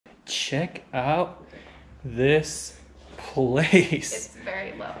check out this place. It's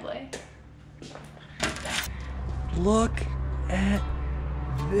very lovely. Look at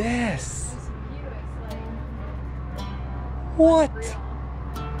this. What?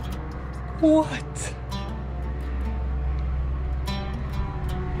 What?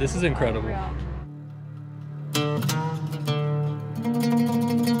 This is incredible.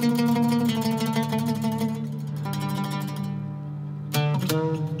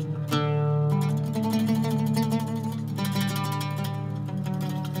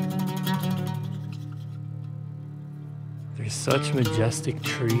 There's such majestic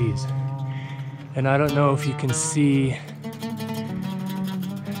trees. And I don't know if you can see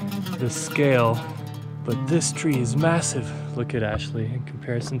the scale, but this tree is massive. Look at Ashley in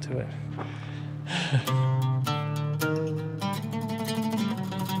comparison to it.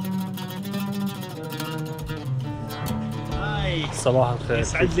 صباح الخير.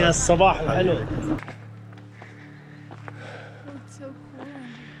 يسعد لي هالصباح الحلو.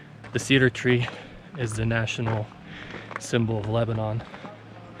 The cedar tree is the national symbol of Lebanon.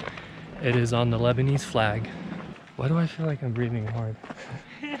 It is on the Lebanese flag. Why do I feel like I'm breathing hard?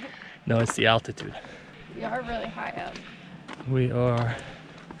 No, it's the altitude. We are really high up. We are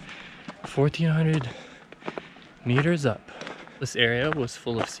 1,400 meters up. This area was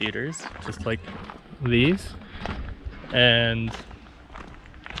full of cedars, just like these. And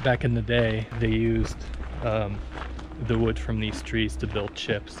back in the day, they used the wood from these trees to build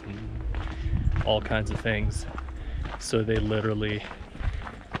ships and all kinds of things. So they literally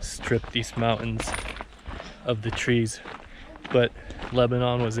stripped these mountains of the trees. But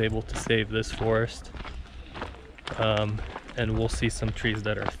Lebanon was able to save this forest. And we'll see some trees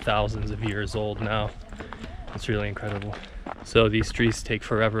that are thousands of years old now. It's really incredible. So these trees take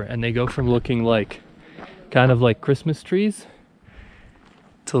forever, and they go from looking like kind of like Christmas trees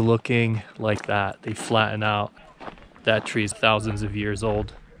to looking like that. They flatten out. That tree is thousands of years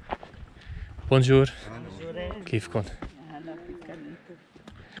old. Bonjour. كيفكن؟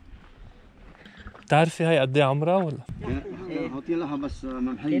 بتعرفي هاي قد ايه عمرها ولا؟ حاطين لها بس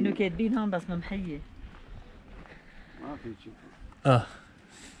ممحية. كانوا كاتبين هون بس ممحية. ما في تشوفها.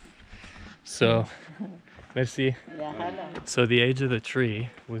 So, merci. So the age of the tree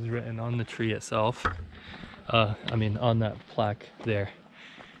was written on the tree itself. I mean on that plaque there.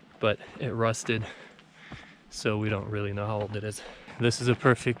 But it rusted, so we don't really know how old it is. This is a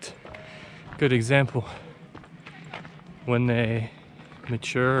perfect, good example. When they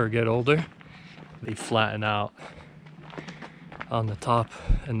mature or get older, they flatten out on the top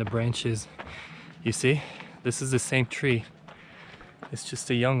and the branches. You see, this is the same tree. It's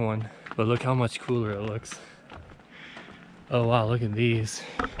just a young one, but look how much cooler it looks. Oh wow, look at these.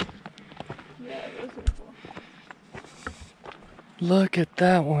 Yeah, those are cool. Look at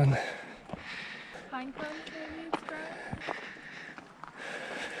that one. Pine cones, maybe it's growing.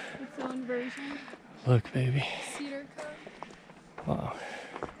 Its own version. Look, baby. Cedar cone. Wow.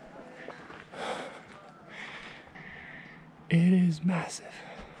 It is massive.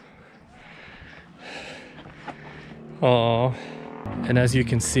 Oh, and as you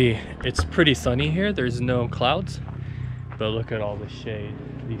can see, it's pretty sunny here. There's no clouds, but look at all the shade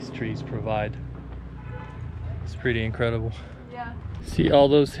these trees provide. It's pretty incredible. Yeah. See all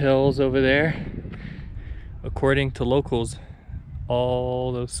those hills over there? According to locals,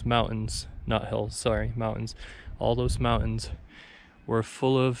 all those mountains, not hills, sorry, mountains, all those mountains were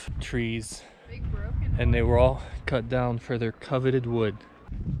full of trees, Big broken. and they were all cut down for their coveted wood.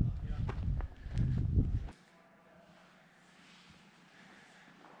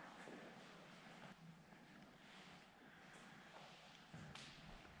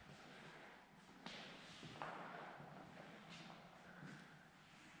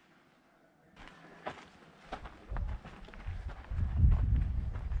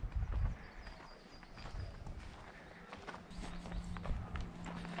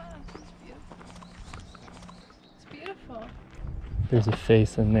 There's a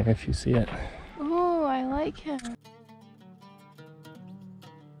face in there if you see it. Oh, I like him.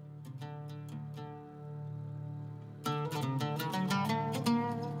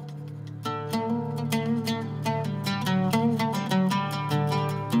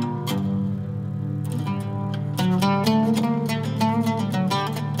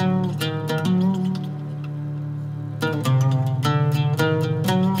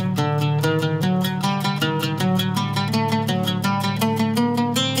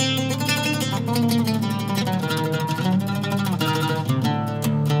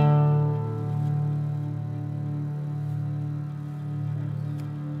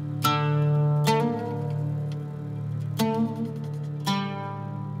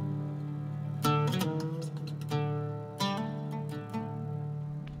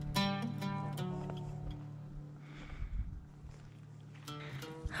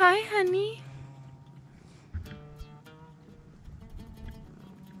 Hi, honey.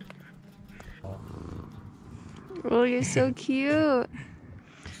 Oh, you're so cute.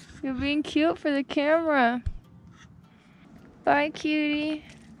 You're being cute for the camera. Bye, cutie.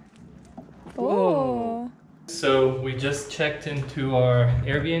 Oh. So we just checked into our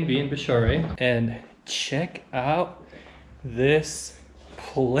Airbnb in Bsharre and check out this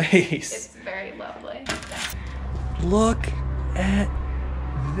place. It's very lovely. Look at this.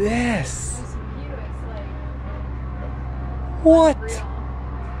 This view is like What? unreal.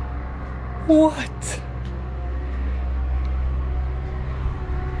 What?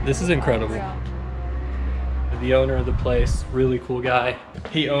 This is incredible. Unreal. The owner of the place, really cool guy.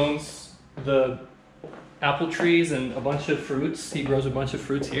 He owns the apple trees and a bunch of fruits. He grows a bunch of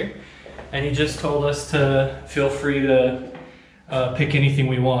fruits here. And he just told us to feel free to pick anything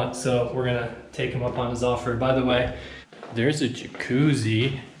we want. So we're gonna take him up on his offer. By the way, there's a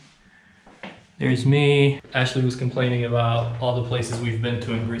jacuzzi. There's me. Ashley was complaining about all the places we've been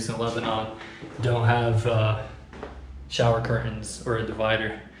to in Greece and Lebanon don't have shower curtains or a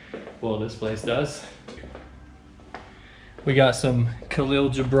divider. Well, this place does. We got some Khalil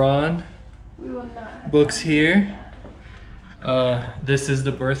Gibran We will not. books here. This is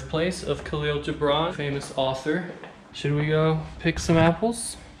the birthplace of Khalil Gibran, famous author. Should we go pick some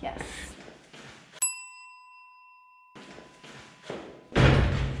apples? Yes.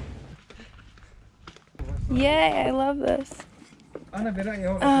 Yay, I love this.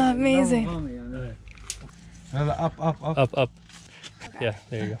 Amazing. هذا up Up. Yeah,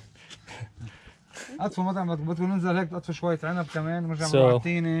 there you go. اطفوا مطعم بدكم ننزل هيك اطفوا شوية عنب كمان ونرجع So-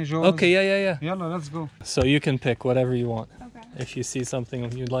 معطيني جوز. Okay, yeah. يلا let's go. So you can pick whatever you want. Okay. If you see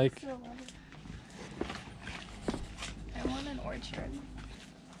something you'd like. So lovely. I want an orchard.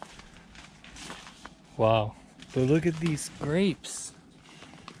 Wow. But look at these grapes.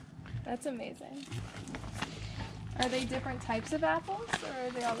 That's amazing. Are they different types of apples or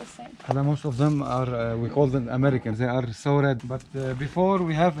are they all the same? Most of them are we call them Americans. They are so red. But before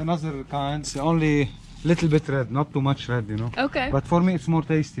we have another kind. It's only little bit red, not too much red, you know. Okay. But for me it's more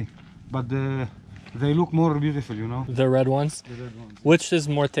tasty. But they look more beautiful, you know. The red ones. The red ones. Which is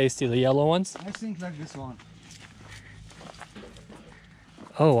more tasty, the yellow ones? I think like this one.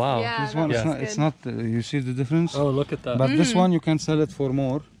 Oh wow. Yeah, This one that it's looks not. good. You see the difference? Oh, look at that. But this one you can sell it for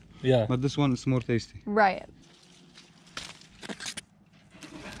more. Yeah. But this one is more tasty. Right.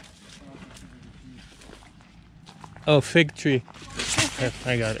 Oh, fig tree.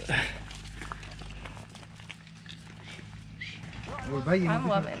 I got it. I'm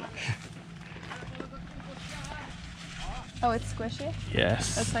loving it. Oh, it's squishy?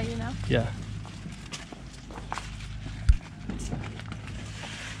 Yes. That's how you know? Yeah.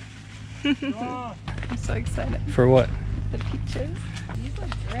 I'm so excited. For what? The peaches. These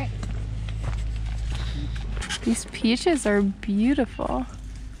look great. These peaches are beautiful.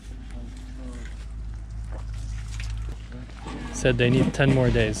 Said they need 10 more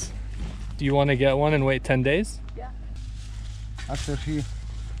days. Do you want to get one and wait 10 days? أكثر شيء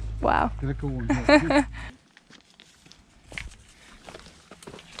Wow. تركون.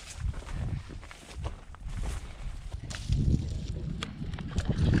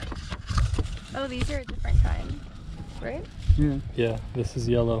 Oh, these are a different kind, right? Yeah. Yeah, this is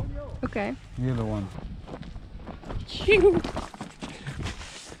yellow. Okay. Yellow one.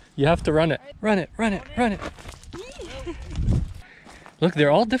 You have to run it. Run it. Look,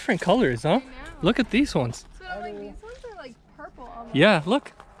 they're all different colors, huh? Look at these ones. So like these ones are like purple almost. Yeah, look.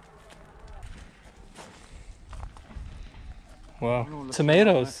 Wow.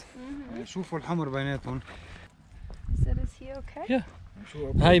 Tomatoes. شوفوا الحمر بيناتهم. So is he okay? Yeah.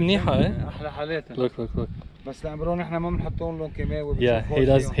 هاي منيحة eh? أحلى حالاتها. Look. بس الأمبرون إحنا ما بنحطون لهم كيماوي. Yeah,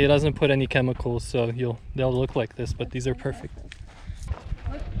 he doesn't put any chemicals, so they'll look like this, but these are perfect.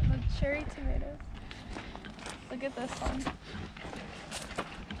 Look, cherry tomatoes. Look at this one.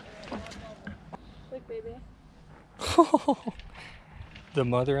 Look, baby. The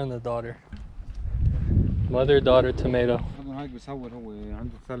mother and the daughter. Mother-daughter tomato. هذا هيك بيصور هو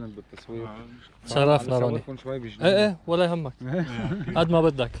عنده talent بالتصوير. شرفنا روني. بصوركم شوي بجنين. ايه ولا يهمك. قد ما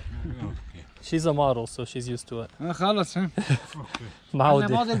بدك. She's a model, so she's used to it. خلص ها. معودة.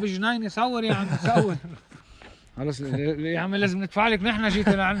 موديل بجنين يصور يا عم يصور. خلص يا عم لازم ندفع لك نحن جيت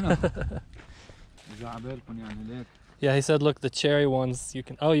لعنا. إذا عبالكم يعني ليك. Yeah, he said, look, the cherry ones, you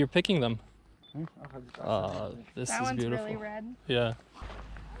can... Oh, you're picking them. This That is one's beautiful. really red. Yeah.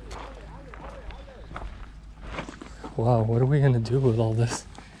 Wow, what are we gonna do with all this?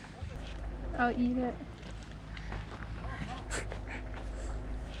 I'll eat it.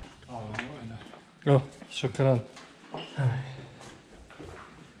 Oh, shukran.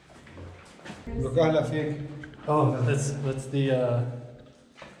 لك أهلا فيك. Oh, that's the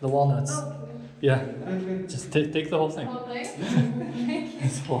walnuts. Yeah. Just take the whole thing. Whole thing?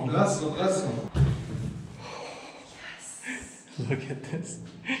 It's walnuts. غسل غسل. Look at this.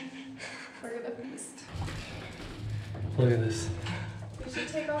 We're gonna feast. Look at this. We should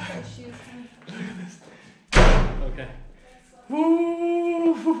take off our shoes. Okay.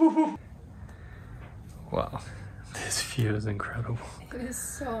 Woo! Wow. This view is incredible. It is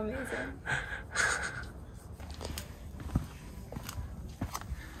so amazing.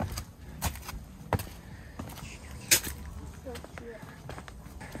 So cute.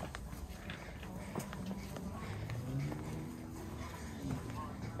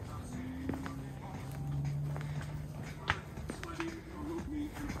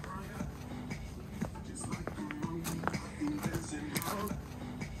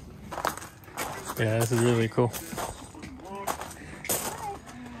 Yeah, this is really cool.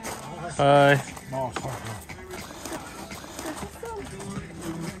 Hi. Oh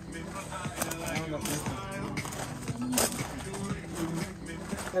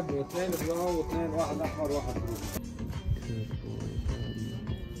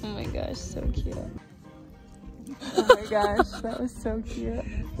my gosh, so cute. Oh my gosh, that was so cute.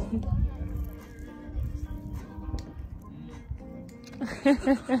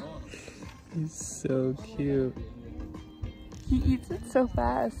 He's so cute. He eats it so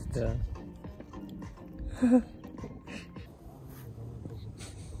fast. Yeah.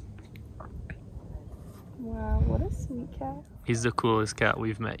 Wow, what a sweet cat. He's the coolest cat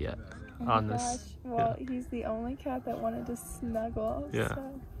we've met yet Oh my on gosh. this. Well, he's the only cat that wanted to snuggle. Yeah.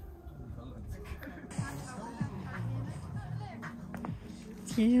 So.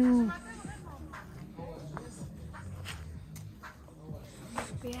 Cute.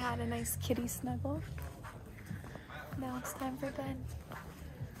 We had a nice kitty snuggle. Now it's time for bed.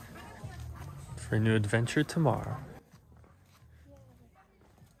 For a new adventure tomorrow.